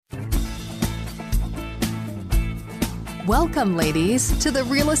Welcome, ladies, to the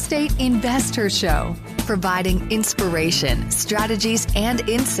Real Estate Investor Show, providing inspiration, strategies, and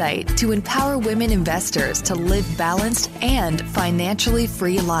insight to empower women investors to live balanced and financially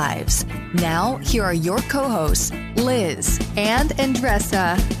free lives. Now, here are your co-hosts, Liz and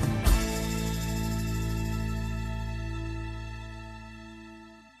Andressa.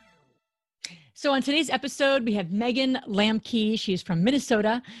 So on today's episode, we have Megan Lamke. She's from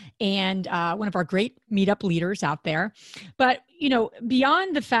Minnesota and one of our great meetup leaders out there. But, you know,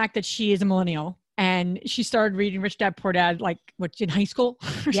 beyond the fact that she is a millennial and she started reading Rich Dad, Poor Dad, like in high school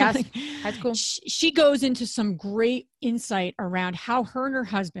or something. High school. She goes into some great insight around how her and her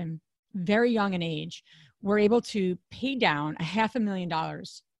husband, very young in age, were able to pay down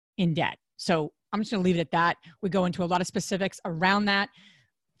 $500,000 in debt. So I'm just going to leave it at that. We go into a lot of specifics around that.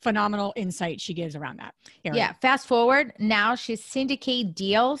 Phenomenal insight she gives around that area. Yeah. Fast forward. Now she syndicate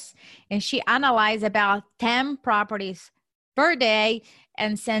deals and she analyzes about 10 properties per day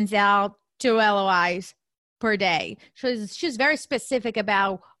and sends out 2 LOIs per day. She's very specific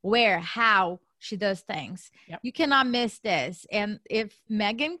about where, how she does things. Yep. You cannot miss this. And if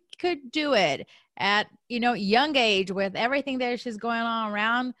Megan could do it at, young age with everything that she's going on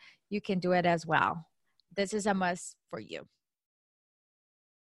around, you can do it as well. This is a must for you.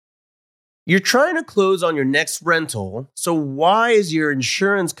 You're trying to close on your next rental, so why is your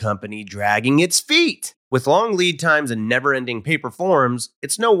insurance company dragging its feet? With long lead times and never-ending paper forms,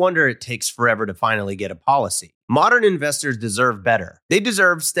 it's no wonder it takes forever to finally get a policy. Modern investors deserve better. They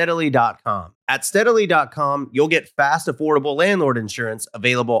deserve Steadily.com. At Steadily.com, you'll get fast, affordable landlord insurance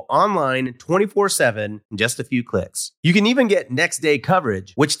available online 24/7 in just a few clicks. You can even get next-day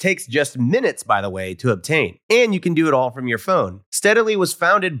coverage, which takes just minutes, by the way, to obtain. And you can do it all from your phone. Steadily was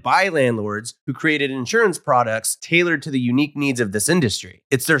founded by landlords who created insurance products tailored to the unique needs of this industry.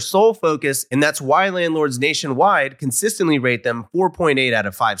 It's their sole focus, and that's why landlords nationwide consistently rate them 4.8 out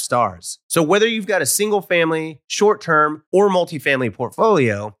of 5 stars. So whether you've got a single-family, short-term, or multifamily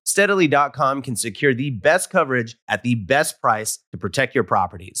portfolio, Steadily.com can secure the best coverage at the best price to protect your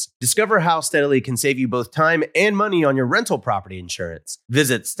properties. Discover how Steadily can save you both time and money on your rental property insurance.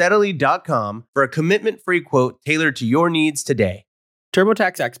 Visit Steadily.com for a commitment-free quote tailored to your needs today.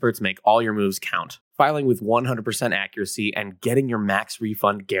 TurboTax experts make all your moves count, filing with 100% accuracy and getting your max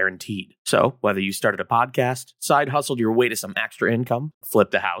refund guaranteed. So, whether you started a podcast, side hustled your way to some extra income,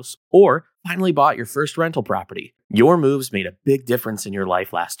 flipped a house, or finally bought your first rental property, your moves made a big difference in your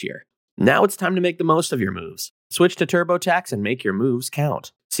life last year. Now it's time to make the most of your moves. Switch to TurboTax and make your moves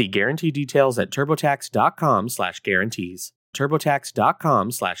count. See guarantee details at TurboTax.com/guarantees.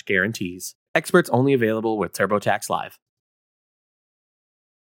 TurboTax.com/guarantees. Experts only available with TurboTax Live.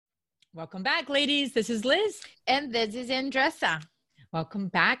 Welcome back, ladies. This is Liz. And this is Andressa. Welcome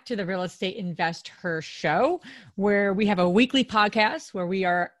back to the Real Estate Investor Show, where we have a weekly podcast where we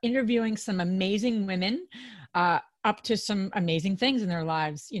are interviewing some amazing women up to some amazing things in their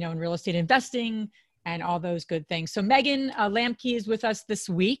lives, in real estate investing and all those good things. So Megan Lamke is with us this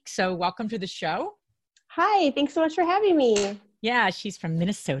week. So welcome to the show. Hi, thanks so much for having me. Yeah, she's from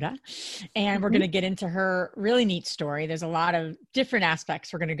Minnesota, and we're going to get into her really neat story. There's a lot of different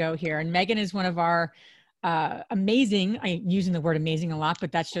aspects we're going to go here. And Megan is one of our amazing, I'm using the word amazing a lot,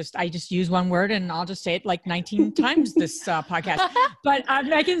 but I just use one word and I'll just say it like 19 times this podcast. But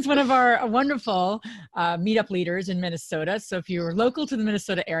Megan's one of our wonderful meetup leaders in Minnesota. So if you're local to the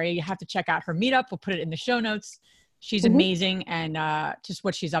Minnesota area, you have to check out her meetup. We'll put it in the show notes. She's amazing and just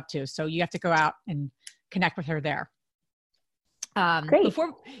what she's up to. So you have to go out and connect with her there. Great.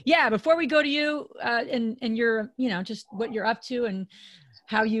 Before we go to you and your, just what you're up to and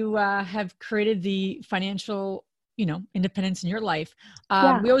how you have created the financial, independence in your life.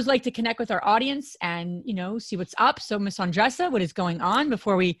 We always like to connect with our audience and, see what's up. So Miss Andressa, what is going on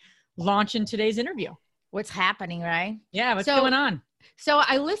before we launch in today's interview? What's happening, right? Yeah. What's going on? So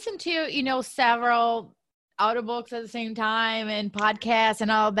I listened to, several audiobooks at the same time and podcasts and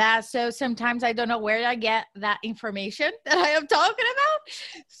all that. So sometimes I don't know where I get that information that I am talking about.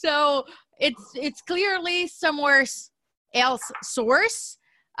 So it's clearly somewhere else source.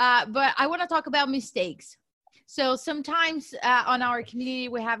 But I want to talk about mistakes. So sometimes on our community,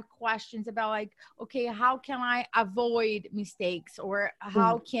 we have questions about like, okay, how can I avoid mistakes, or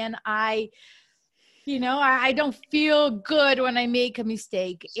how can I I don't feel good when I make a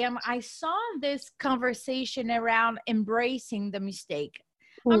mistake. And I saw this conversation around embracing the mistake.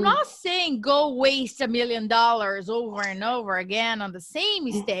 I'm not saying go waste $1 million over and over again on the same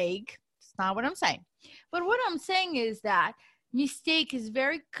mistake. It's not what I'm saying. But what I'm saying is that mistake is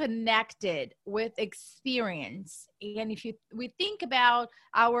very connected with experience. And if we think about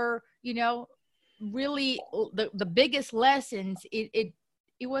our, really the biggest lessons, it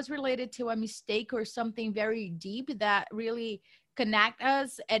was related to a mistake or something very deep that really connect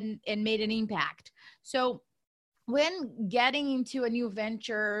us and made an impact. So when getting into a new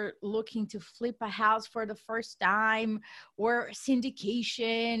venture, looking to flip a house for the first time or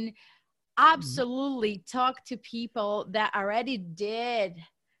syndication, absolutely talk to people that already did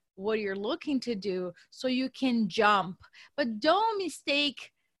what you're looking to do so you can jump. But don't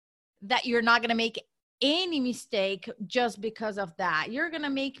mistake that you're not going to make any mistake just because of that. You're going to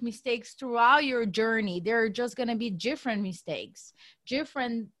make mistakes throughout your journey. There are just going to be different mistakes,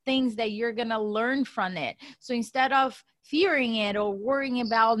 different things that you're going to learn from it. So instead of fearing it or worrying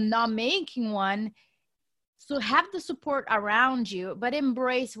about not making one, so have the support around you, but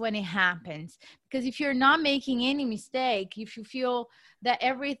embrace when it happens. Because if you're not making any mistake, if you feel that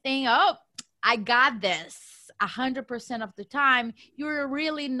everything, oh, I got this 100% of the time, you're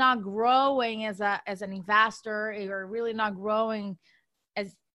really not growing as an investor. You're really not growing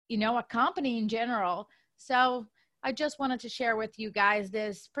as, a company in general. So I just wanted to share with you guys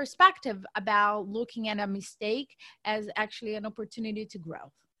this perspective about looking at a mistake as actually an opportunity to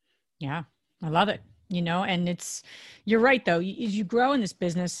grow. Yeah, I love it. And you're right though. As you grow in this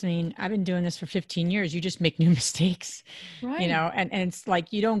business, I mean, I've been doing this for 15 years. You just make new mistakes, right? And it's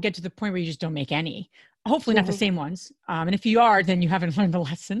like, you don't get to the point where you just don't make any, hopefully not the same ones. And if you are, then you haven't learned the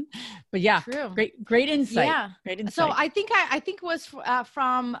lesson, but yeah, true. Great insight. Yeah. Great insight. So I think it was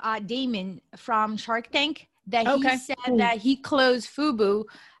from Damon from Shark Tank that he said that he closed FUBU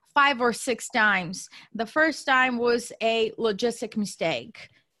 5 or 6 times. The first time was a logistic mistake.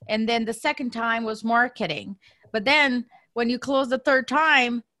 And then the second time was marketing. But then when you close the third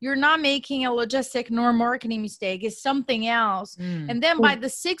time, you're not making a logistic nor marketing mistake. It's something else. And then by the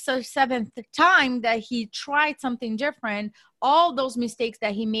 6th or 7th time that he tried something different, all those mistakes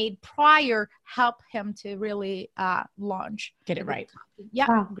that he made prior help him to really launch. Get it right. Yeah.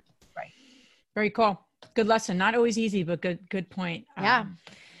 Wow. Right. Very cool. Good lesson. Not always easy, but good point. Yeah.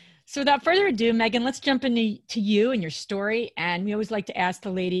 So without further ado, Megan, let's jump into you and your story. And we always like to ask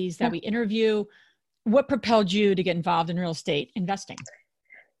the ladies that we interview, what propelled you to get involved in real estate investing?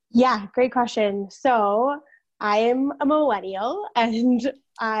 Yeah, great question. So I am a millennial, and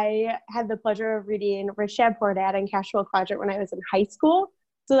I had the pleasure of reading Rich Dad Poor Dad and Cash Flow Quadrant when I was in high school.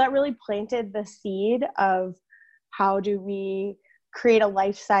 So that really planted the seed of how do we create a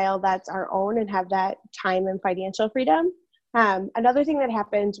lifestyle that's our own and have that time and financial freedom. Another thing that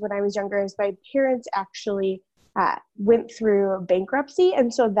happened when I was younger is my parents actually went through bankruptcy.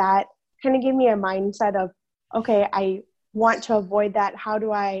 And so that kind of gave me a mindset of, okay, I want to avoid that. How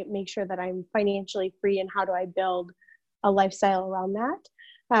do I make sure that I'm financially free, and how do I build a lifestyle around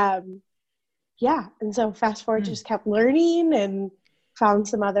that? And so fast forward, just kept learning and found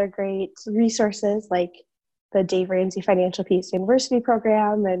some other great resources like the Dave Ramsey Financial Peace University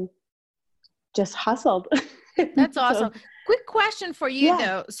program, and just hustled. That's awesome. Quick question for you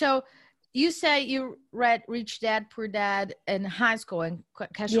though. So you say you read Rich Dad Poor Dad in high school and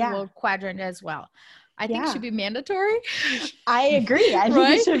Cash Flow Quadrant as well. I think it should be mandatory. I agree. I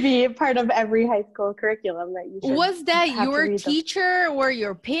think it should be part of every high school curriculum that you should. Was that your teacher or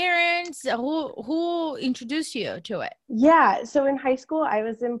your parents? Who introduced you to it? Yeah. So in high school, I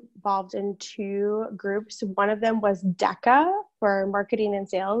was involved in 2 groups. One of them was DECA for marketing and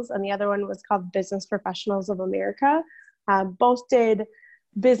sales, and the other one was called Business Professionals of America. Both did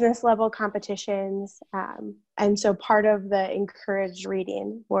business level competitions. And so part of the encouraged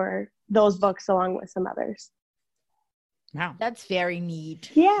reading were those books along with some others. Wow. That's very neat.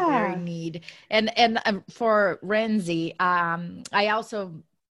 Yeah. Very neat. And for Renzi, I also,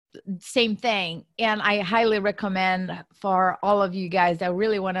 same thing. And I highly recommend for all of you guys that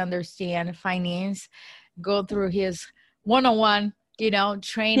really want to understand finance, go through his one-on-one,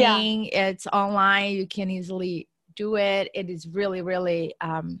 training. Yeah. It's online. You can easily do it. It is really, really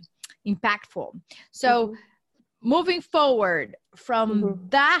impactful. So moving forward from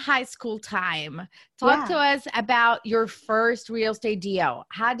that high school time, talk to us about your first real estate deal.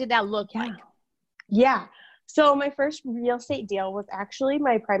 How did that look like? Yeah. So my first real estate deal was actually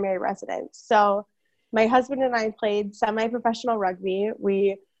my primary residence. So my husband and I played semi-professional rugby.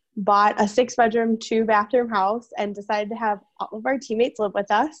 We bought a 6-bedroom, 2-bathroom house and decided to have all of our teammates live with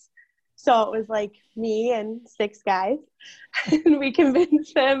us. So it was like me and 6 guys, and we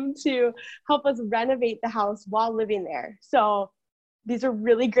convinced them to help us renovate the house while living there. So these are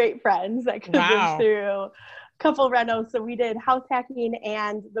really great friends that could live through a couple renos. So we did house hacking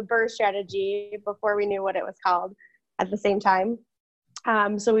and the BRRRR strategy before we knew what it was called at the same time.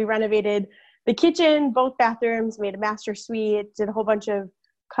 So we renovated the kitchen, both bathrooms, made a master suite, did a whole bunch of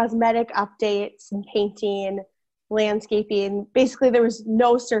cosmetic updates and painting, landscaping. Basically, there was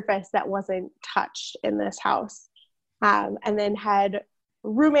no surface that wasn't touched in this house. And then had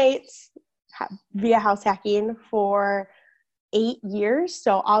roommates via house hacking for 8 years.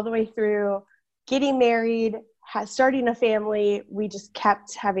 So all the way through getting married, starting a family, we just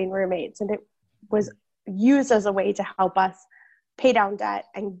kept having roommates. And it was used as a way to help us pay down debt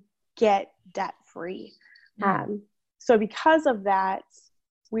and get debt free. So because of that,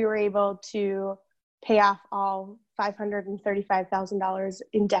 we were able to pay off all $535,000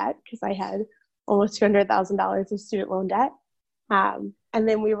 in debt, because I had almost $200,000 of student loan debt. And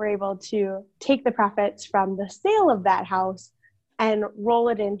then we were able to take the profits from the sale of that house and roll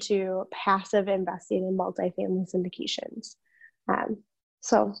it into passive investing in multifamily syndications.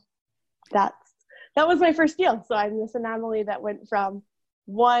 So that was my first deal. So I'm this anomaly that went from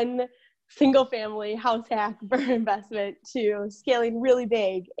one single family house hack BRRRR investment to scaling really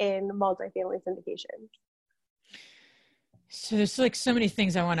big in multifamily syndications. So there's like so many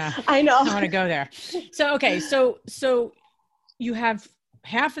things I want to go there. So, okay. So you have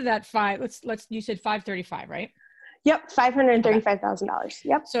half of that you said 535, right? Yep. $535,000.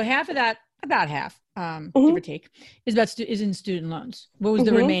 Yep. So half of that, about half, give or take, is in student loans. What was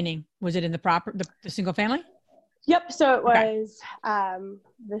the remaining? Was it in the single family? Yep. So it was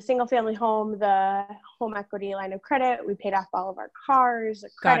the single family home, the home equity line of credit. We paid off all of our cars,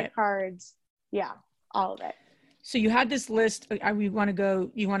 credit cards. Yeah, all of it. So you had this list. You want to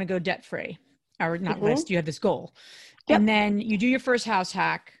go debt free, or not list. You have this goal, and then you do your first house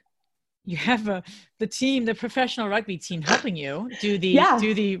hack. You have the team, the professional rugby team, helping you do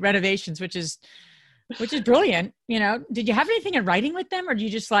the renovations, which is brilliant. You know, did you have anything in writing with them, or do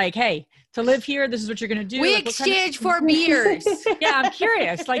you just like, hey, to live here, this is what you're going to do? We exchange for beers. Yeah, I'm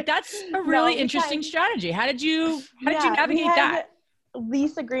curious. Like, that's a really interesting strategy. How did you navigate that?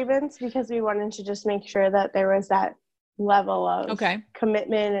 Lease agreements, because we wanted to just make sure that there was that level of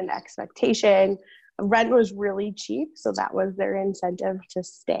commitment and expectation. Rent was really cheap, so that was their incentive to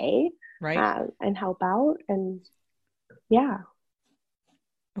stay, right, and help out. And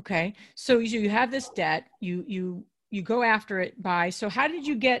okay, so you have this debt, you go after it by, so how did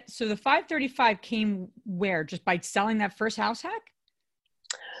you get, so the 535 came where? Just by selling that first house hack?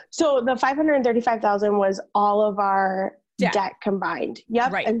 So the 535,000 was all of our debt combined.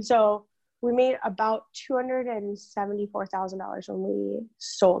 Yep. Right. And so we made about $274,000 when we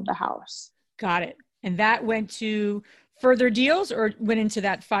sold the house. Got it. And that went to further deals, or went into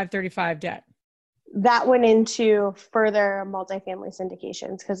that 535 debt? That went into further multifamily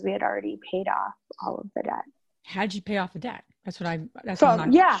syndications, because we had already paid off all of the debt. How did you pay off the debt?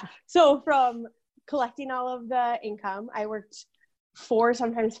 So from collecting all of the income, I worked 4,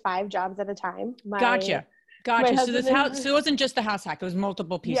 sometimes 5 jobs at a time. Gotcha. So so it wasn't just the house hack; it was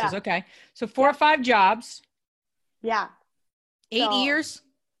multiple pieces. Yeah. Okay, so 4 or 5 jobs. Yeah. 8 years.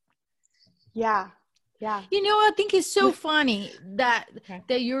 Yeah. You know, I think it's so funny that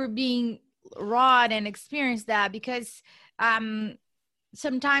you're being raw and experienced that, because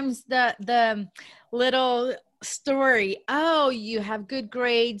sometimes the little story, you have good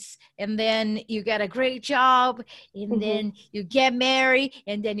grades, and then you get a great job, and then you get married,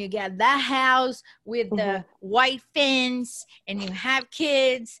 and then you get that house with the white fence, and you have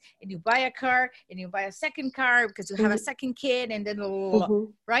kids, and you buy a car, and you buy a second car because you have a second kid, and then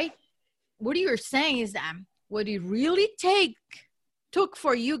right? What you're saying is that what it really took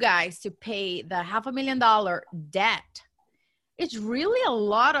for you guys to pay the $500,000 debt, it's really a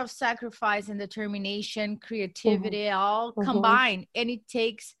lot of sacrifice and determination, creativity, all combined. And it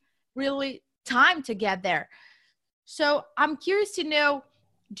takes really time to get there. So I'm curious to know,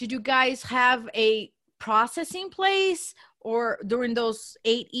 did you guys have a process in place, or during those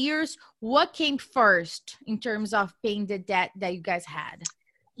 8 years, what came first in terms of paying the debt that you guys had?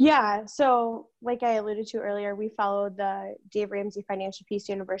 Yeah. So like I alluded to earlier, we followed the Dave Ramsey Financial Peace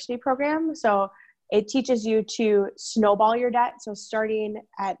University program. So it teaches you to snowball your debt. So starting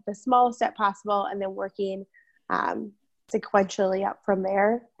at the smallest step possible, and then working sequentially up from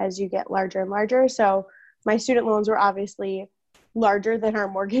there as you get larger and larger. So my student loans were obviously larger than our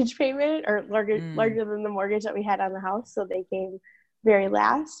mortgage payment, or larger than the mortgage that we had on the house. So they came very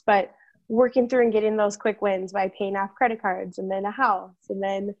last, but working through and getting those quick wins by paying off credit cards, and then a house, and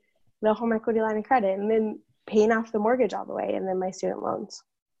then the home equity line of credit, and then paying off the mortgage all the way, and then my student loans.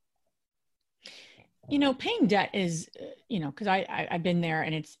 You know, paying debt is, because I've been there,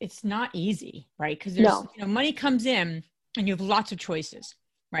 and it's not easy, right? Because there's, money comes in and you have lots of choices,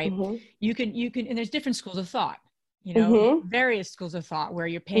 right? You can, and there's different schools of thought, various schools of thought where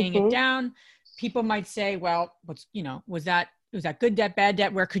you're paying it down. People might say, well, was that was that good debt, bad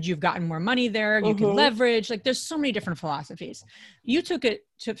debt? Where could you have gotten more money there? You could leverage. Like there's so many different philosophies. You took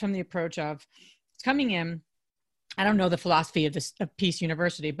from the approach of coming in. I don't know the philosophy of this of Peace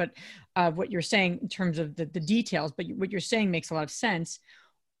University, but what you're saying in terms of the details, but what you're saying makes a lot of sense.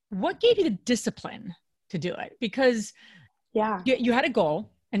 What gave you the discipline to do it? Because you had a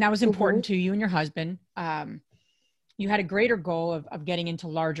goal, and that was important to you and your husband. You had a greater goal of getting into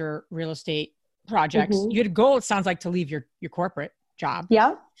larger real estate projects. You had a goal, it sounds like, to leave your corporate job.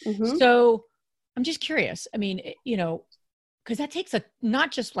 Yeah. So I'm just curious. I mean, you know, because that takes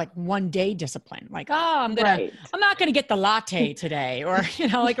not just like one day discipline, like, I'm not going to get the latte today, or, you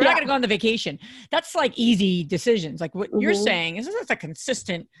know, like we're not going to go on the vacation. That's like easy decisions. Like what you're saying is that's a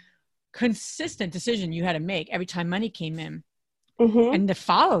consistent decision you had to make every time money came in, and to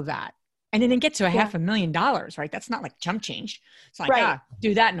follow that. And then get to $500,000, right? That's not like chump change. It's like,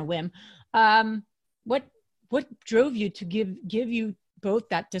 do that in a whim. What drove you to give you both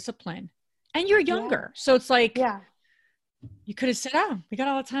that discipline? And you're younger. So it's like, you could have said, we got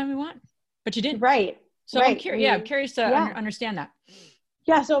all the time we want, but you didn't. Right. So I'm curious. I'm curious to understand that.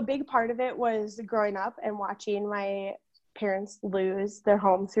 Yeah. So a big part of it was growing up and watching my parents lose their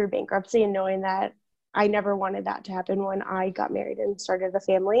home through bankruptcy, and knowing that I never wanted that to happen when I got married and started a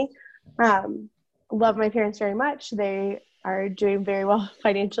family. Love my parents very much. They are doing very well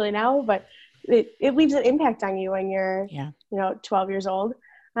financially now, but it leaves an impact on you when you're, 12 years old.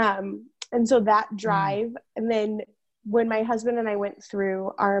 And so that drive, and then when my husband and I went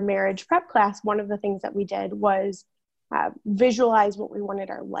through our marriage prep class, one of the things that we did was visualize what we wanted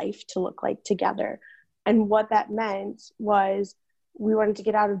our life to look like together. And what that meant was we wanted to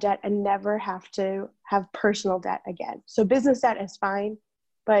get out of debt and never have to have personal debt again. So business debt is fine,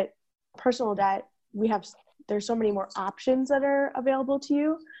 but personal debt, there's so many more options that are available to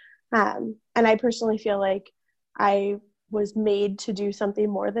you. And I personally feel like I was made to do something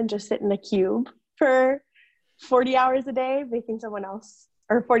more than just sit in a cube for 40 hours a day, making someone else,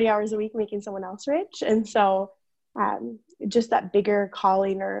 or 40 hours a week, making someone else rich. And so just that bigger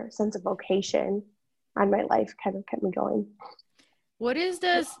calling or sense of vocation on my life kind of kept me going. What is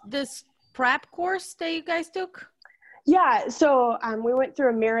this prep course that you guys took? Yeah. So we went through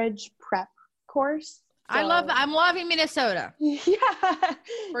a marriage prep course. So, I'm loving Minnesota. Yeah.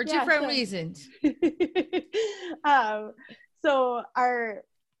 For different reasons. So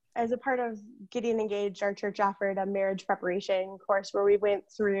as a part of getting engaged, our church offered a marriage preparation course where we went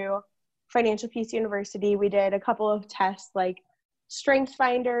through Financial Peace University. We did a couple of tests like Strength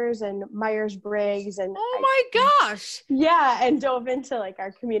Finders and Myers-Briggs, and my gosh. Yeah, and dove into like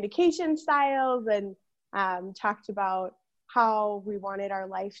our communication styles, and talked about how we wanted our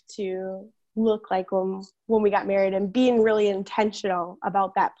life to look like when we got married, and being really intentional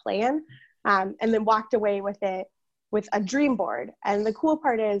about that plan, and then walked away with it with a dream board. And the cool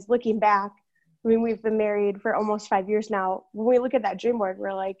part is, looking back, I mean, we've been married for almost 5 years now. When we look at that dream board,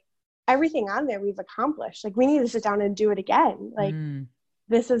 we're like, everything on there we've accomplished. Like, we need to sit down and do it again. Like,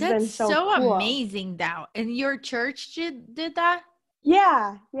 this has been so cool. Amazing though. And your church did that?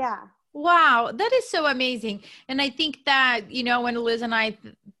 Yeah. Wow, that is so amazing. And I think that, when Liz and I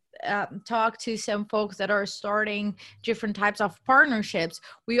talk to some folks that are starting different types of partnerships,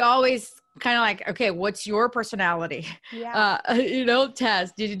 we always kind of like, okay, what's your personality?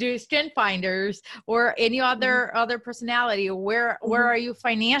 Test. Did you do Strength Finders or any other personality? Where are you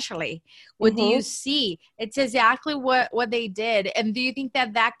financially? What do you see? It's exactly what they did. And do you think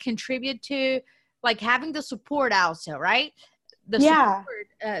that contribute to like having the support also, right? The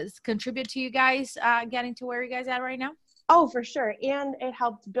support contribute to you guys getting to where you guys at right now? Oh, for sure. And it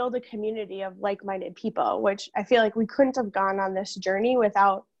helped build a community of like-minded people, which I feel like we couldn't have gone on this journey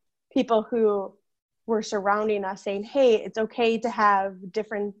without people who were surrounding us saying, hey, it's okay to have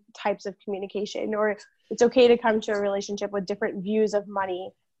different types of communication, or it's okay to come to a relationship with different views of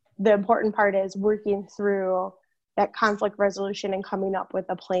money. The important part is working through that conflict resolution and coming up with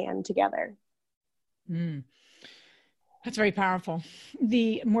a plan together. That's very powerful.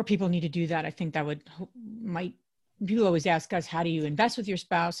 The more people need to do that, I think that people always ask us, how do you invest with your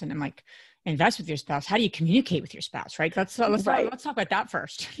spouse? And I'm like, invest with your spouse. How do you communicate with your spouse? Right. Let's talk about that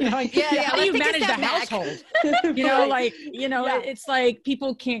first. How do you manage the household? It's like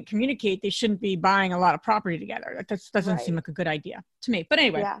people can't communicate. They shouldn't be buying a lot of property together. That doesn't seem like a good idea to me. But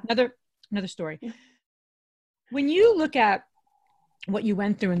anyway, another story. When you look at what you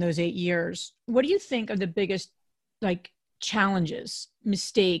went through in those 8 years, what do you think are the biggest challenges,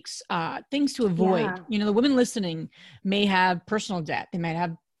 mistakes, things to avoid? The women listening may have personal debt. They might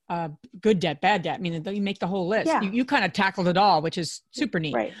have good debt, bad debt. I mean, you make the whole list. You kind of tackled it all, which is super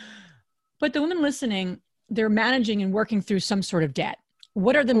neat. Right. But the women listening, they're managing and working through some sort of debt.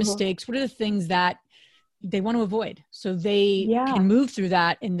 What are the Mhm. mistakes? What are the things that they want to avoid so they can move through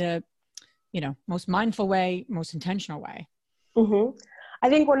that in the, most mindful way, most intentional way? Mm-hmm. I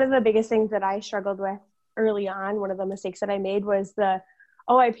think one of the biggest things that I struggled with early on, one of the mistakes that I made was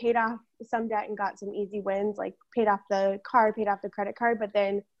I paid off some debt and got some easy wins, like paid off the car, paid off the credit card, but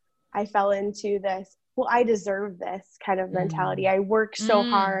then I fell into this, well, I deserve this kind of mentality. I work so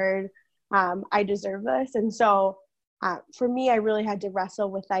hard. I deserve this. And so for me, I really had to wrestle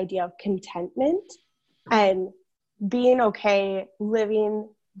with the idea of contentment and being okay living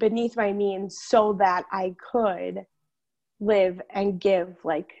beneath my means so that I could live and give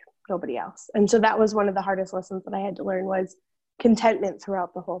like nobody else. And so that was one of the hardest lessons that I had to learn, was contentment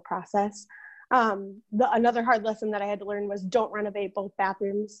throughout the whole process. Another hard lesson that I had to learn was don't renovate both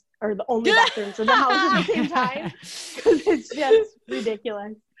bathrooms or the only bathrooms in the house at the same time, because it's just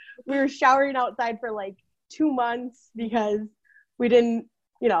ridiculous. We were showering outside for like 2 months because we didn't,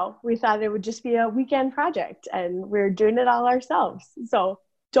 we thought it would just be a weekend project, and we're doing it all ourselves. So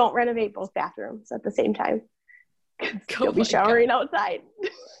don't renovate both bathrooms at the same time. You'll be showering outside.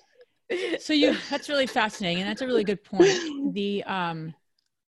 So that's really fascinating. And that's a really good point. The,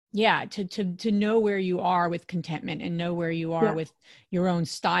 to know where you are with contentment and know where you are with your own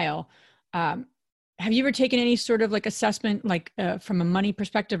style. Have you ever taken any sort of like assessment, like from a money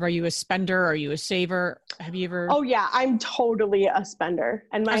perspective? Are you a spender? Are you a saver? Have you ever? Oh yeah, I'm totally a spender.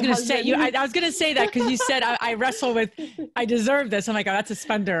 And I was going to say I was going to say that because you said I wrestle with, I deserve this. I'm like, oh, that's a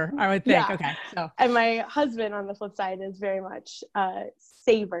spender, I would think. Yeah. Okay. So. And my husband on the flip side is very much a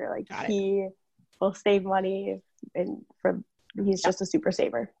saver. Like he will save money he's just a super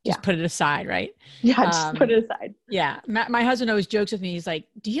saver. Just put it aside, right? Yeah, just put it aside. Yeah. My husband always jokes with me. He's like,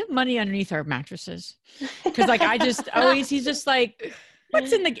 do you have money underneath our mattresses? Because like, he's just like,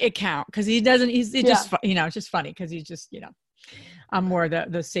 what's in the account? Because he doesn't, it's just funny because he's just, I'm more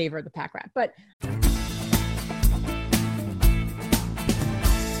the saver, the pack rat. But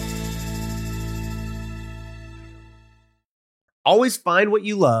always find what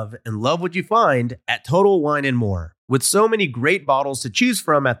you love and love what you find at Total Wine & More. With so many great bottles to choose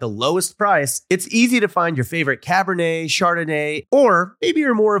from at the lowest price, it's easy to find your favorite Cabernet, Chardonnay, or maybe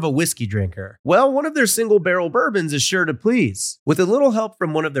you're more of a whiskey drinker. Well, one of their single barrel bourbons is sure to please. With a little help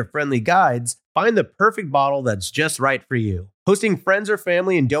from one of their friendly guides, find the perfect bottle that's just right for you. Hosting friends or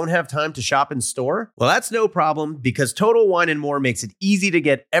family and don't have time to shop in store? Well, that's no problem, because Total Wine & More makes it easy to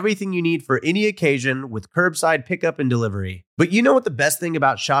get everything you need for any occasion with curbside pickup and delivery. But you know what the best thing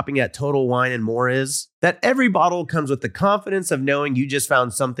about shopping at Total Wine & More is? That every bottle comes with the confidence of knowing you just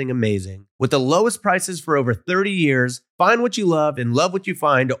found something amazing. With the lowest prices for over 30 years, find what you love and love what you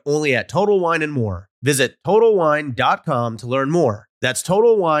find only at Total Wine & More. Visit TotalWine.com to learn more. That's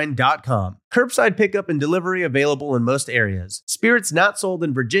TotalWine.com. Curbside pickup and delivery available in most areas. Spirits not sold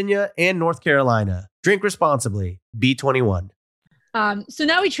in Virginia and North Carolina. Drink responsibly. B21. So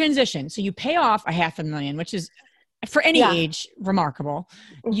now we transition. So you pay off $500,000, which is for any age remarkable.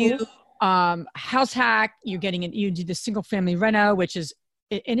 Mm-hmm. You house hack. You do the single family reno, which is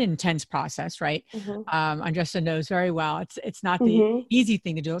an intense process, right? Mm-hmm. Andressa knows very well. It's not the easy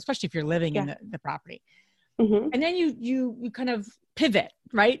thing to do, especially if you're living in the property. Mm-hmm. And then you kind of pivot,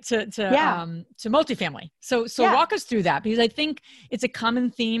 right, to multifamily. So walk us through that, because I think it's a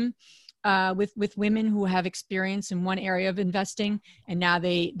common theme with women who have experience in one area of investing, and now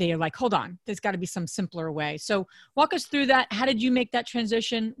they are like, hold on, there's got to be some simpler way. So walk us through that. How did you make that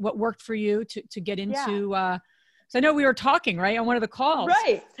transition? What worked for you to get into? So I know we were talking, right, on one of the calls,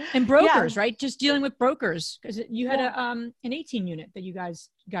 right? And brokers, right? Just dealing with brokers, because you had an 18 unit that you guys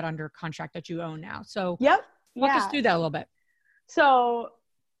got under contract that you own now. So walk us through that a little bit. So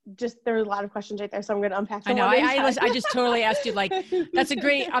there were a lot of questions right there, so I'm going to unpack them. I know. I just totally asked you, like,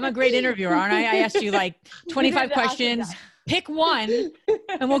 I'm a great interviewer, aren't I? I asked you like 25 questions, pick one,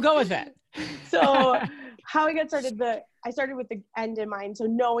 and we'll go with it. So how I got started, I started with the end in mind. So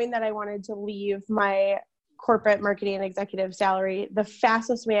knowing that I wanted to leave my corporate marketing and executive salary, the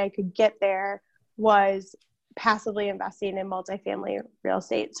fastest way I could get there was passively investing in multifamily real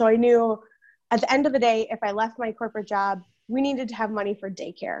estate. So I knew at the end of the day, if I left my corporate job, we needed to have money for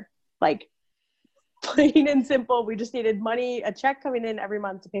daycare. Like, plain and simple, we just needed money, a check coming in every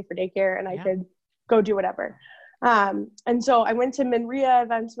month to pay for daycare, and I could go do whatever. And so I went to Minria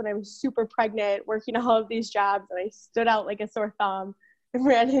events when I was super pregnant, working all of these jobs, and I stood out like a sore thumb and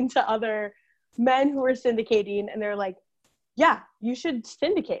ran into other men who were syndicating, and they're like, yeah, you should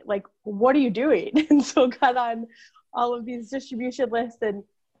syndicate. Like, what are you doing? And so got on all of these distribution lists and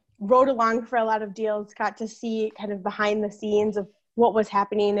rode along for a lot of deals, got to see kind of behind the scenes of what was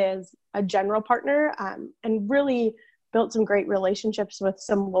happening as a general partner, and really built some great relationships with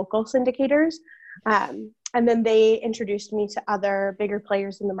some local syndicators. And then they introduced me to other bigger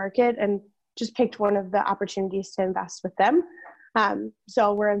players in the market and just picked one of the opportunities to invest with them.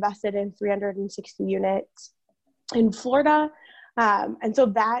 So we're invested in 360 units in Florida. And so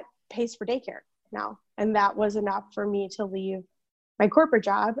that pays for daycare now. And that was enough for me to leave my corporate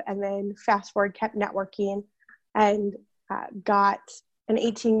job, and then fast forward, kept networking, and got an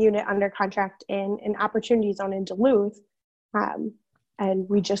 18 unit under contract in an opportunity zone in Duluth. And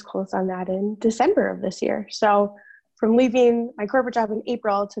we just closed on that in December of this year. So from leaving my corporate job in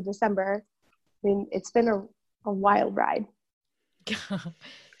April to December, I mean, it's been a wild ride.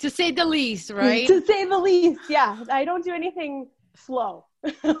 To say the least, right? To say the least, yeah. I don't do anything slow.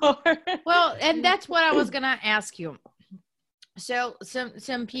 Well, and that's what I was going to ask you. So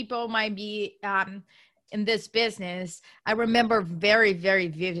some people might be in this business. I remember very, very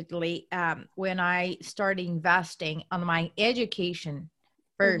vividly when I started investing on my education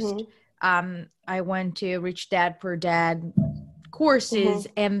first. I went to Rich Dad Poor Dad courses,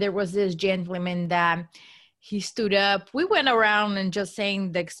 and there was this gentleman that he stood up. We went around and just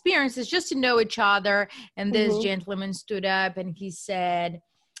saying the experiences just to know each other. And this gentleman stood up and he said,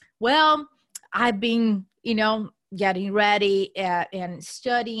 well, I've been, getting ready and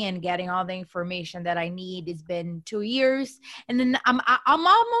studying and getting all the information that I need. It's been 2 years. And then I'm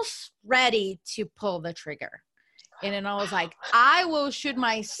almost ready to pull the trigger. And then I was like, I will shoot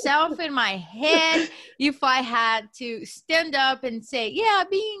myself in my head if I had to stand up and say, yeah,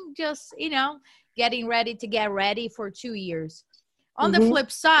 being just, getting ready to get ready for 2 years. On the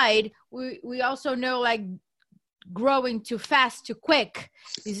flip side, we also know like growing too fast, too quick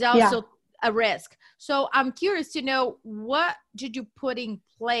is also a risk. So I'm curious to know, what did you put in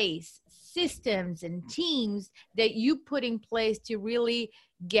place, systems and teams that you put in place to really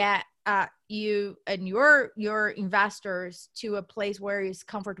get you and your investors to a place where it's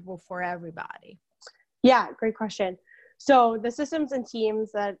comfortable for everybody? Yeah, great question. So the systems and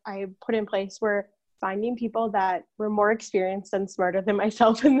teams that I put in place were finding people that were more experienced and smarter than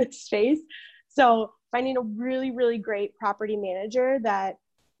myself in this space. So finding a really, really great property manager that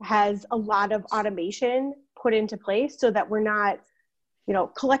has a lot of automation put into place so that we're not,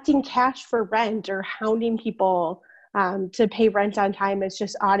 collecting cash for rent or hounding people to pay rent on time. It's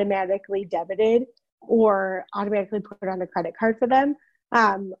just automatically debited or automatically put on a credit card for them.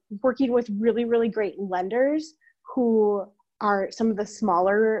 Working with really, really great lenders who are some of the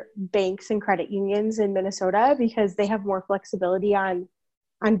smaller banks and credit unions in Minnesota because they have more flexibility on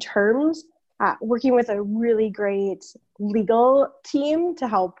terms. Working with a really great legal team to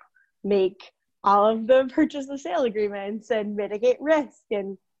help make all of the purchase and sale agreements and mitigate risk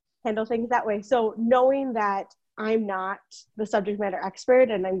and handle things that way. So knowing that I'm not the subject matter expert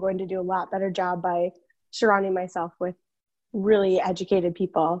and I'm going to do a lot better job by surrounding myself with really educated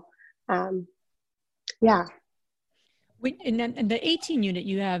people. Yeah. And then the 18 unit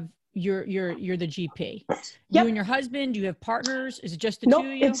you have, you're the GP. Yep. You and your husband, do you have partners? Is it just the Nope, two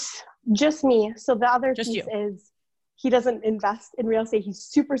of you? it's just me. So the other Just piece you. is he doesn't invest in real estate. He's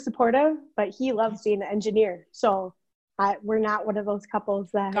super supportive, but he loves being an engineer. So we're not one of those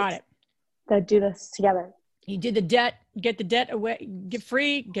couples that do this together. You did the debt, get the debt away,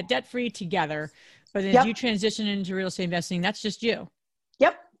 get debt free together. But then as you transition into real estate investing, that's just you.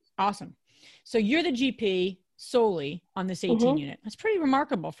 Yep. Awesome. So you're the GP solely on this 18 unit. That's pretty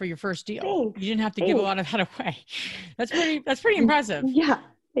remarkable for your first deal. Thanks. You didn't have to give a lot of that away. That's pretty impressive. Yeah.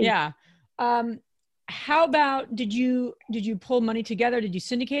 Yeah. How about, did you pull money together? Did you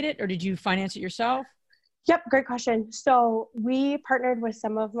syndicate it or did you finance it yourself? Yep. Great question. So we partnered with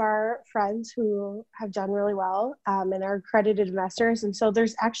some of our friends who have done really well and are accredited investors. And so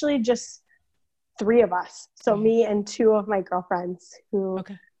there's actually just 3 of us. So me and 2 of my girlfriends who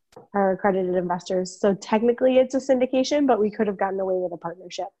are accredited investors. So technically it's a syndication, but we could have gotten away with a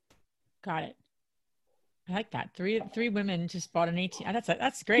partnership. Got it. I like that. Three women just bought an 18.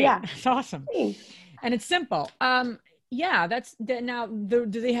 That's great. Yeah. That's awesome. Thanks. And it's simple. Yeah, now do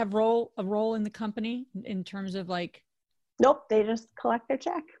they have a role in the company in terms of like? Nope. They just collect their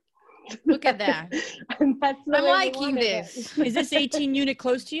check. Look at that. And that's I'm liking this. Is this 18 unit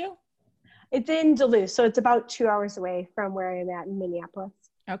close to you? It's in Duluth. So it's about 2 hours away from where I'm at in Minneapolis.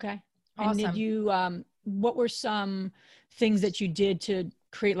 Okay. Awesome. And did you, what were some things that you did to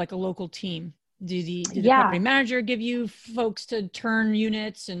create like a local team? Did the property manager give you folks to turn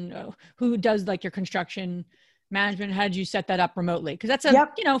units, and who does like your construction management? How did you set that up remotely? Because that's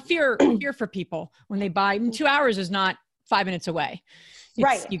a fear for people when they buy. 2 hours is not 5 minutes away.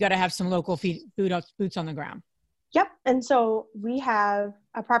 You got to have some local boots on the ground. Yep. And so we have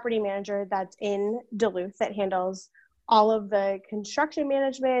a property manager that's in Duluth that handles all of the construction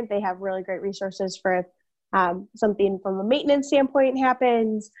management. They have really great resources for if something from a maintenance standpoint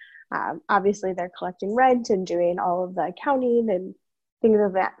happens. Obviously, they're collecting rent and doing all of the accounting and things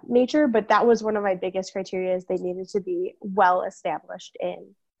of that nature. But that was one of my biggest criteria is they needed to be well established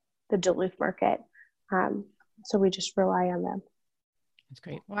in the Duluth market. So we just rely on them. That's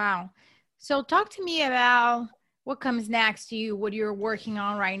great. Wow. So talk to me about what comes next to you, what you're working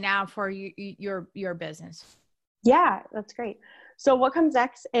on right now for your business. Yeah, that's great. So what comes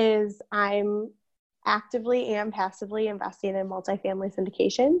next is I'm actively and passively investing in multifamily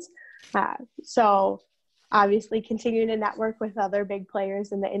syndications. So obviously continuing to network with other big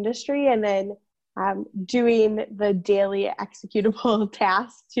players in the industry, and then doing the daily executable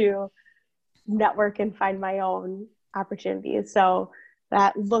tasks to network and find my own opportunities. So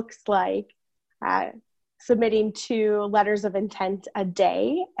that looks like submitting 2 letters of intent a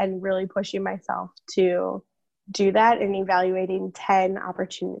day and really pushing myself to do that and evaluating 10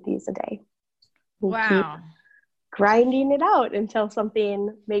 opportunities a day. Wow. Keep grinding it out until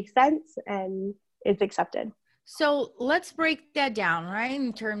something makes sense and is accepted. So let's break that down, right?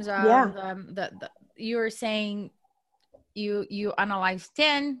 In terms of you were saying you analyze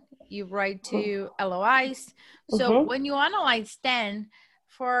 10, you write 2 LOIs. So when you analyze 10,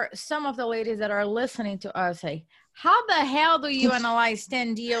 for some of the ladies that are listening to us, say, how the hell do you analyze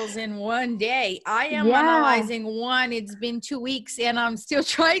 10 deals in one day? I am analyzing 1. It's been 2 weeks and I'm still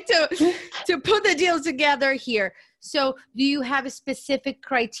trying to put the deals together here. So do you have specific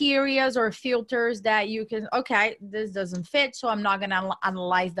criterias or filters that you can, okay, this doesn't fit, so I'm not going to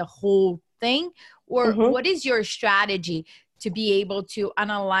analyze the whole thing? Or what is your strategy to be able to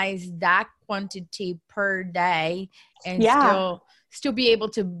analyze that quantity per day and still be able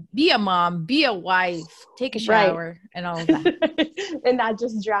to be a mom, be a wife, take a shower, and all of that? And not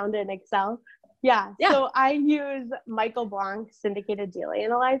just drowned in Excel. Yeah. So I use Michael Blanc's syndicated deal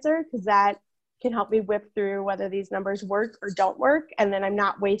analyzer because that can help me whip through whether these numbers work or don't work. And then I'm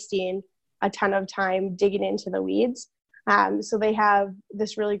not wasting a ton of time digging into the weeds. So they have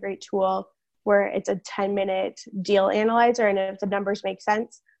this really great tool where it's a 10-minute deal analyzer. And if the numbers make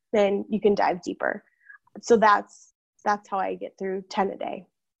sense, then you can dive deeper. So that's how I get through 10 a day.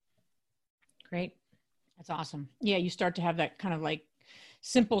 Great. That's awesome. Yeah. You start to have that kind of like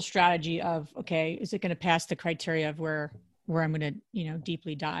simple strategy of, okay, is it going to pass the criteria of where I'm going to,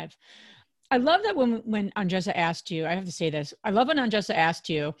 deeply dive? I love that when Andressa asked you, I have to say this. I love when Andressa asked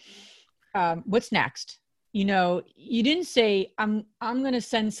you, what's next? You didn't say, I'm going to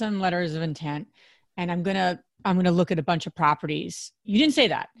send some letters of intent and I'm going to look at a bunch of properties. You didn't say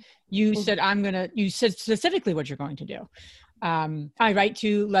that. You said, you said specifically what you're going to do. I write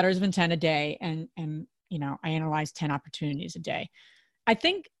 2 letters of intent a day and I analyze 10 opportunities a day. I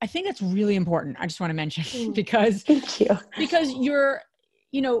think that's really important. I just want to mention because, thank you. Because you're,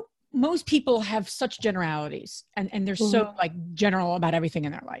 most people have such generalities and they're so like general about everything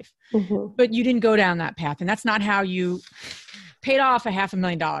in their life, but you didn't go down that path. And that's not how you paid off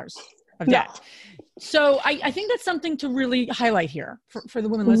 $500,000 of debt. No. So I think that's something to really highlight here for the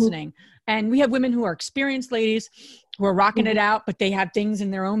women listening. And we have women who are experienced ladies who are rocking it out, but they have things in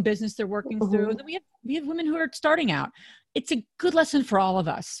their own business they're working through. And then we have women who are starting out. It's a good lesson for all of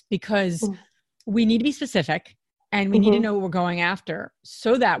us because we need to be specific and we need to know what we're going after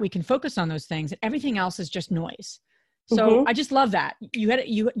so that we can focus on those things and everything else is just noise. So I just love that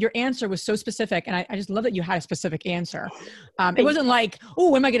your answer was so specific. And I just love that you had a specific answer. It wasn't like, oh,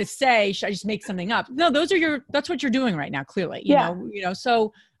 what am I going to say? Should I just make something up? No, that's what you're doing right now. Clearly, you know,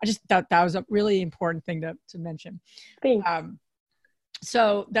 so I just thought that was a really important thing to mention. Thanks.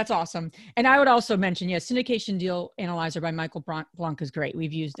 So that's awesome. And I would also mention, Syndication Deal Analyzer by Michael Blanc is great.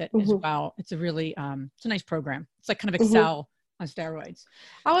 We've used it as well. It's a really, it's a nice program. It's like kind of Excel on steroids.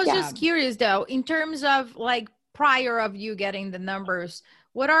 I was just curious though, in terms of like prior of you getting the numbers,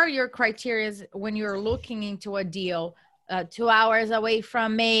 what are your criteria when you're looking into a deal? 2 hours away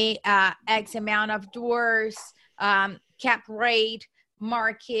from me, X amount of doors, cap rate,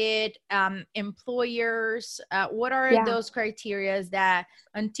 market, employers, what are those criteria that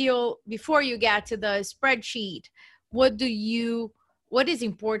before you get to the spreadsheet, what is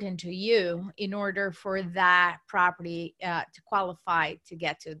important to you in order for that property to qualify to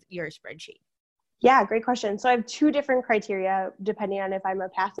get to your spreadsheet? Yeah, great question. So I have 2 different criteria depending on if I'm a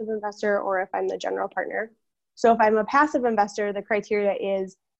passive investor or if I'm the general partner. So if I'm a passive investor, the criteria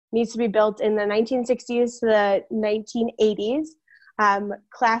needs to be built in the 1960s to the 1980s.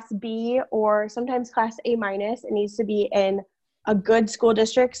 Class B or sometimes class A minus. It needs to be in a good school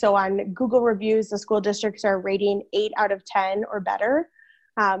district. So on Google reviews, the school districts are rating 8 out of 10 or better.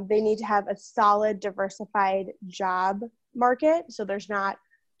 They need to have a solid, diversified job market. So there's not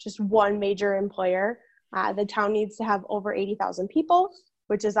just one major employer. The town needs to have over 80,000 people,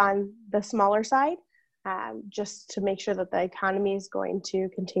 which is on the smaller side, just to make sure that the economy is going to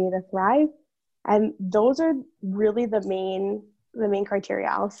continue to thrive. And those are really the main criteria.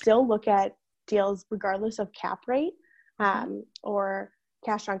 I'll still look at deals regardless of cap rate, or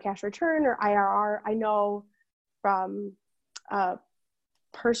cash on cash return or IRR. I know from a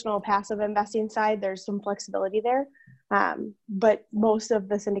personal passive investing side, there's some flexibility there. But most of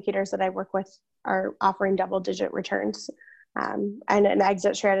the syndicators that I work with are offering double-digit returns, and an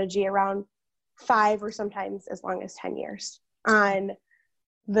exit strategy around 5 or sometimes as long as 10 years. On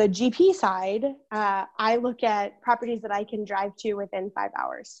the GP side, I look at properties that I can drive to within 5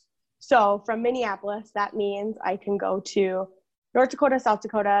 hours. So from Minneapolis, that means I can go to North Dakota, South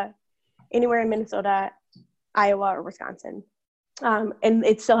Dakota, anywhere in Minnesota, Iowa, or Wisconsin. And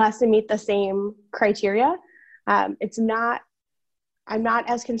it still has to meet the same criteria. I'm not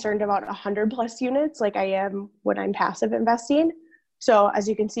as concerned about 100 plus units like I am when I'm passive investing. So as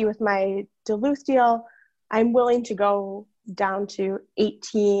you can see with my Duluth deal, I'm willing to go down to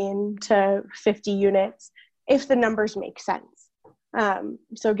 18 to 50 units if the numbers make sense.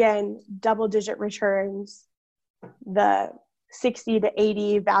 So again, double-digit returns, the 60 to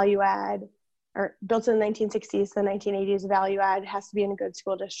 80 value add, or built in the 1960s to the 1980s value add, has to be in a good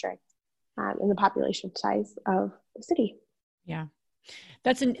school district, and the population size of the city. Yeah.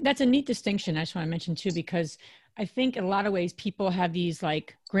 That's a neat distinction. I just want to mention too, because I think in a lot of ways people have these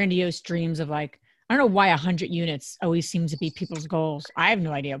like grandiose dreams of like, I don't know why 100 units always seems to be people's goals. I have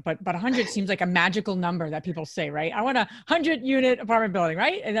no idea, but 100 seems like a magical number that people say, right? I want a 100 unit apartment building,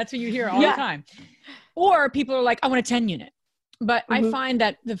 right? And that's what you hear all the time. Or people are like, I want a 10 unit. But I find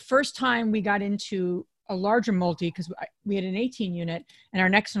that the first time we got into a larger multi, because we had an 18 unit and our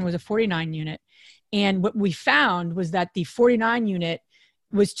next one was a 49 unit. And what we found was that the 49 unit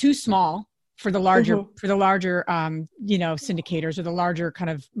was too small for the larger, syndicators or the larger kind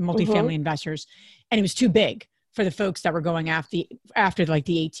of multifamily investors. And it was too big for the folks that were going after like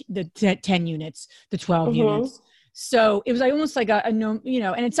the 10 units, the 12 units. So it was like almost like a no,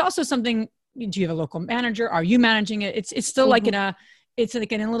 and it's also something, do you have a local manager? Are you managing it? It's still like it's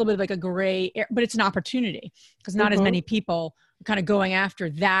like in a little bit of like a gray area, but it's an opportunity because not as many people are kind of going after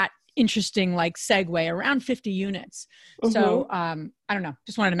that interesting like segue around 50 units. So I don't know,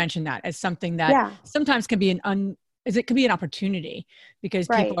 just wanted to mention that as something that sometimes can be an opportunity because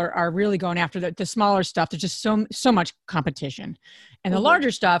people are really going after the smaller stuff. There's just so much competition, and the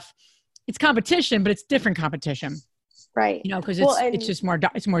larger stuff, it's competition, but it's different competition, right? Because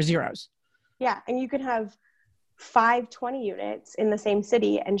it's more zeros. Yeah, and you can have 20 units in the same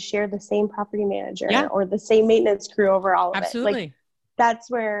city and share the same property manager or the same maintenance crew over all of it. Like,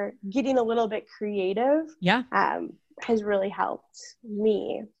 that's where getting a little bit creative has really helped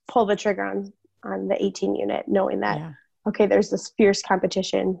me pull the trigger on the 18 unit, knowing that, okay, there's this fierce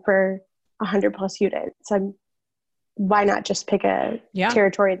competition for 100 plus units. So why not just pick a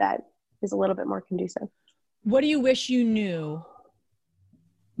territory that is a little bit more conducive? What do you wish you knew?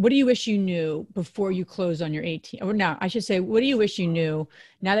 What do you wish you knew before you closed on your 18? Or no, I should say, what do you wish you knew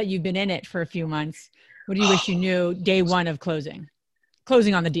now that you've been in it for a few months? What do you wish you knew day one of closing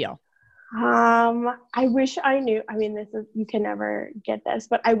on the deal? I wish I knew, you can never get this,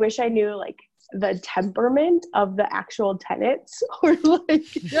 but I wish I knew like the temperament of the actual tenants, or like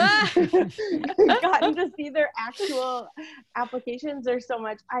gotten to see their actual applications. There's so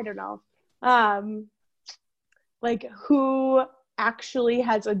much, I don't know, like who actually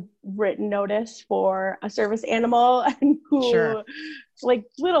has a written notice for a service animal and who like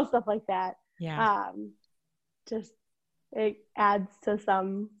little stuff like that. Just it adds to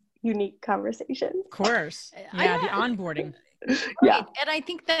some unique conversation. Of course. Yeah, the onboarding. Right. And I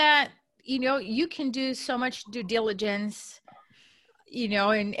think that, you can do so much due diligence,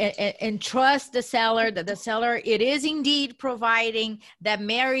 and trust the seller, that the seller, it is indeed providing, that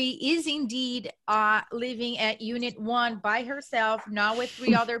Mary is indeed living at unit 1 by herself, not with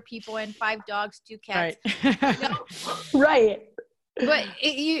 3 other people and 5 dogs, 2 cats. Right. But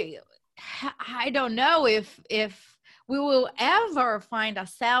I don't know if we will ever find a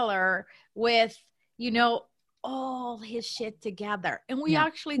seller with, all his shit together. And we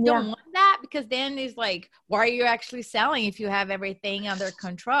actually don't want that, because then it's like, why are you actually selling if you have everything under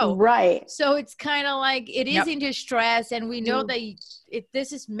control? Right. So it's kind of like it is in distress, and we know that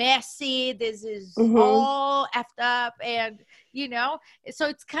this is messy, this is all effed up, and so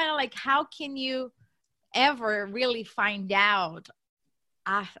it's kind of like, how can you ever really find out,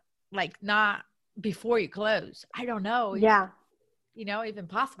 like not before you close. I don't know. Yeah. Even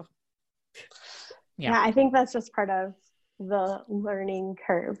possible. Yeah. I think that's just part of the learning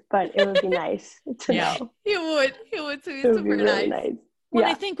curve, but it would be nice to know. It would be It would be super really nice. Well,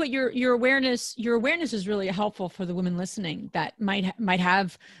 I think what your awareness is really helpful for the women listening that might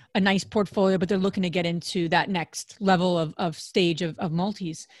have a nice portfolio, but they're looking to get into that next level of stage of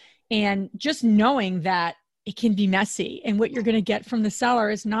multis, and just knowing that it can be messy and what you're going to get from the seller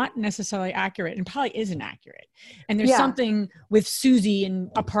is not necessarily accurate and probably isn't accurate. And there's something with Susie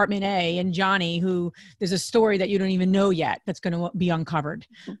in apartment A and Johnny who there's a story that you don't even know yet that's going to be uncovered.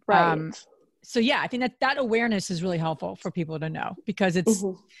 Right. So I think that awareness is really helpful for people to know, because it's,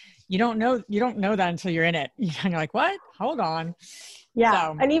 you don't know that until you're in it. You're like, what? Hold on.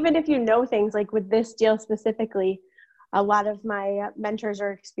 Yeah. And even if you know things, like with this deal specifically, a lot of my mentors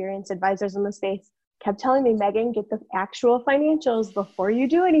or experienced advisors in the space kept telling me, Megan, get the actual financials before you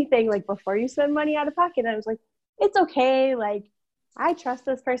do anything, like before you spend money out of pocket. And I was like, it's okay. Like, I trust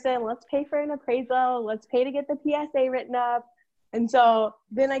this person. Let's pay for an appraisal. Let's pay to get the PSA written up. And so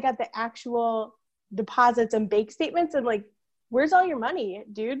then I got the actual deposits and bank statements and like, where's all your money,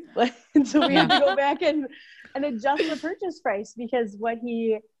 dude? And so we had to go back and adjust the purchase price, because what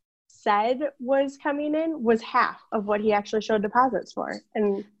he said was coming in was half of what he actually showed deposits for.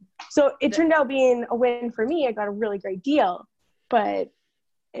 And so it turned out being a win for me. I got a really great deal, but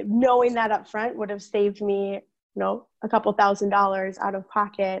knowing that up front would have saved me, a couple $1,000s out of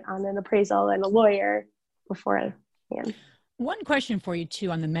pocket on an appraisal and a lawyer beforehand. One question for you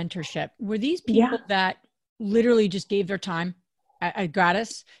too on the mentorship. Were these people that literally just gave their time at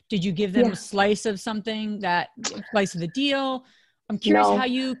gratis? Did you give them a slice of something, a slice of the deal? I'm curious how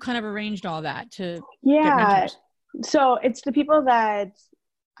you kind of arranged all that to get mentors. So it's the people that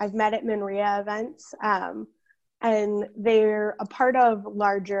I've met at Minria events, and they're a part of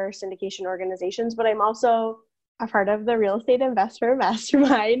larger syndication organizations, but I'm also a part of the Real Estate Investor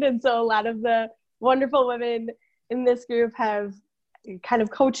Mastermind. And so a lot of the wonderful women in this group have kind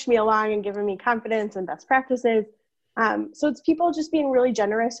of coached me along and given me confidence and best practices. So it's people just being really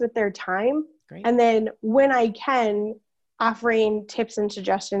generous with their time. Great. And then when I can, offering tips and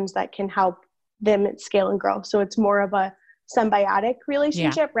suggestions that can help them scale and grow. So it's more of a symbiotic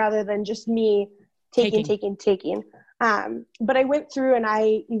relationship rather than just me taking. But I went through and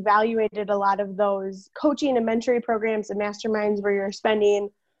I evaluated a lot of those coaching and mentoring programs and masterminds where you're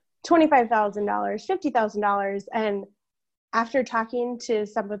spending $25,000, $50,000. And after talking to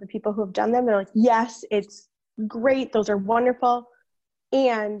some of the people who have done them, they're like, yes, it's great. Those are wonderful.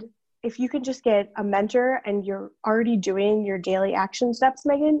 And if you can just get a mentor and you're already doing your daily action steps,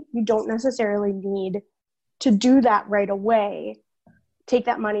 Megan, you don't necessarily need to do that right away. Take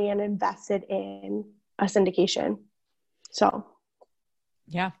that money and invest it in a syndication. So.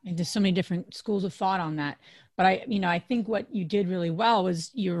 Yeah. And there's so many different schools of thought on that. But I think what you did really well was,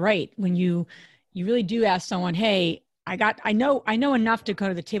 you're right. When you really do ask someone, hey, I know enough to go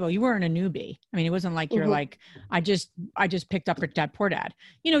to the table. You weren't a newbie. I mean, it wasn't like you're like, I just picked up Dad Poor Dad.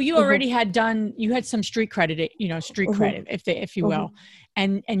 You already had some street credit, credit, if you will.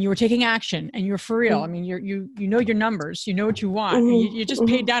 And you were taking action and you're for real. I mean, you know your numbers, you know what you want. And you just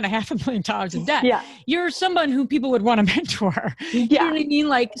paid down $500,000 in debt. Yeah. You're someone who people would want to mentor. You know what I mean?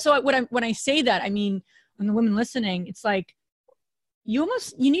 Like, so when I say that, I mean, when the women listening, it's like, you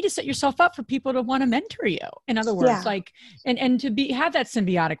need to set yourself up for people to want to mentor you. In other words, like, and to have that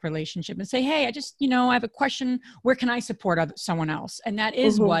symbiotic relationship and say, hey, I just, I have a question. Where can I support someone else? And that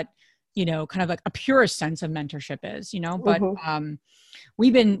is what, kind of like a purest sense of mentorship is, but,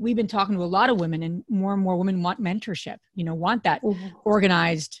 we've been talking to a lot of women, and more women want mentorship, want that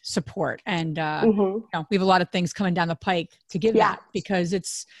organized support. And, we have a lot of things coming down the pike to give that, because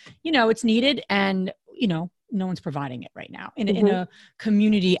it's, it's needed, and, no one's providing it right now in a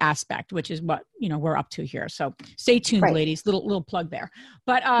community aspect, which is what, we're up to here. So stay tuned, ladies, little plug there.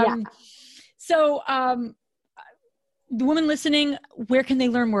 But, so, the woman listening, where can they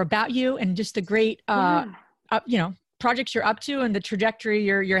learn more about you and just the great, projects you're up to and the trajectory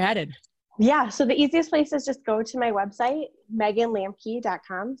you're headed? Yeah. So the easiest place is just go to my website,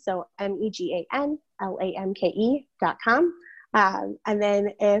 meganlamke.com. So MEGANLAMKE.com. And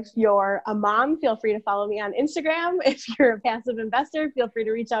then if you're a mom, feel free to follow me on Instagram. If you're a passive investor, feel free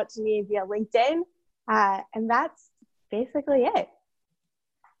to reach out to me via LinkedIn. And that's basically it.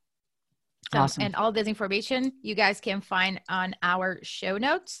 Awesome. And all this information you guys can find on our show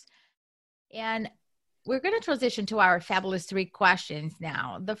notes. And we're going to transition to our fabulous 3 questions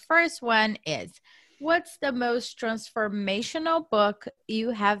now. The first one is, what's the most transformational book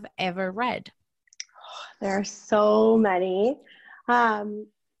you have ever read? There are so many. I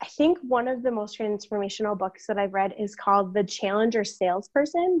think one of the most transformational books that I've read is called The Challenger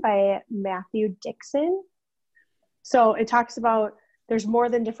Salesperson by Matthew Dixon. So it talks about there's more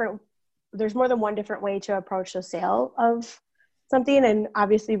than one different way to approach the sale of something. And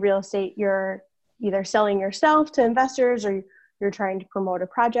obviously real estate, you're either selling yourself to investors or you're trying to promote a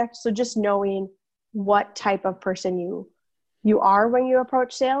project. So just knowing what type of person you are when you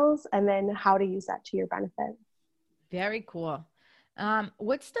approach sales and then how to use that to your benefit. Very cool.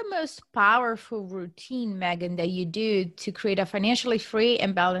 What's the most powerful routine, Megan, that you do to create a financially free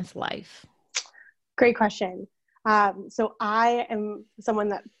and balanced life? Great question. So I am someone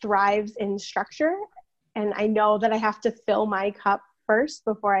that thrives in structure, and I know that I have to fill my cup first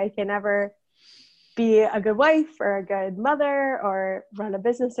before I can ever be a good wife or a good mother or run a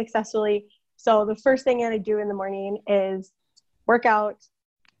business successfully. So the first thing that I do in the morning is work out,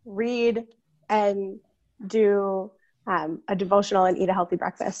 read, and do a devotional and eat a healthy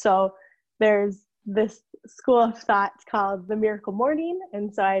breakfast. So there's this school of thought called the Miracle Morning.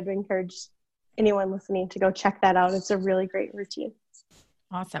 And so I'd encourage anyone listening to go check that out. It's a really great routine.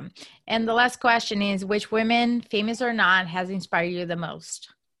 Awesome. And the last question is, which women, famous or not, has inspired you the most?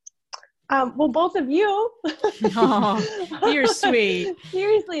 Well, both of you. Oh, you're sweet.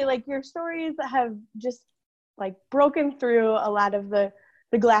 Seriously, like your stories have just like broken through a lot of the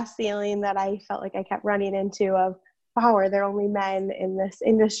glass ceiling that I felt like I kept running into of, wow, are there only men in this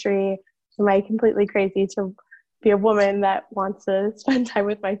industry? Am I completely crazy to be a woman that wants to spend time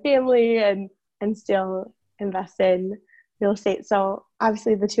with my family and still invest in real estate? So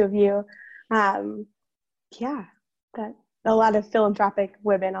obviously the two of you, that a lot of philanthropic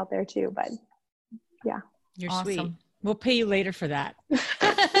women out there too, but yeah. You're Awesome. sweet. We'll pay you later for that.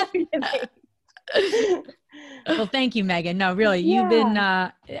 Well, thank you, Megan. No, really, you've been,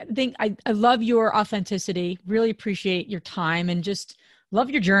 I love your authenticity, really appreciate your time and just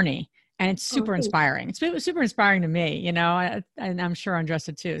love your journey. And it's super inspiring. It's been super inspiring to me, and I'm sure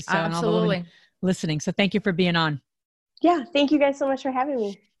Andressa too. So and all the women listening. So thank you for being on. Yeah. Thank you guys so much for having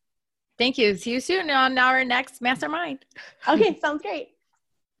me. Thank you. See you soon on our next mastermind. Okay. Sounds great.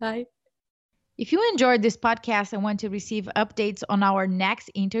 Bye. If you enjoyed this podcast and want to receive updates on our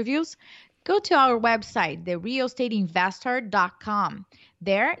next interviews, go to our website, therealestateinvestor.com.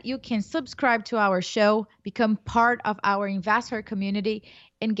 There, you can subscribe to our show, become part of our investor community,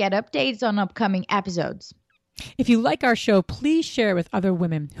 and get updates on upcoming episodes. If you like our show, please share it with other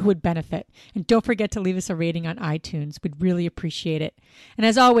women who would benefit. And don't forget to leave us a rating on iTunes. We'd really appreciate it. And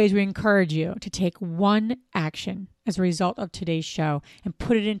as always, we encourage you to take one action as a result of today's show and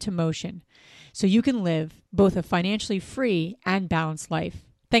put it into motion so you can live both a financially free and balanced life.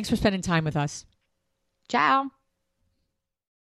 Thanks for spending time with us. Ciao.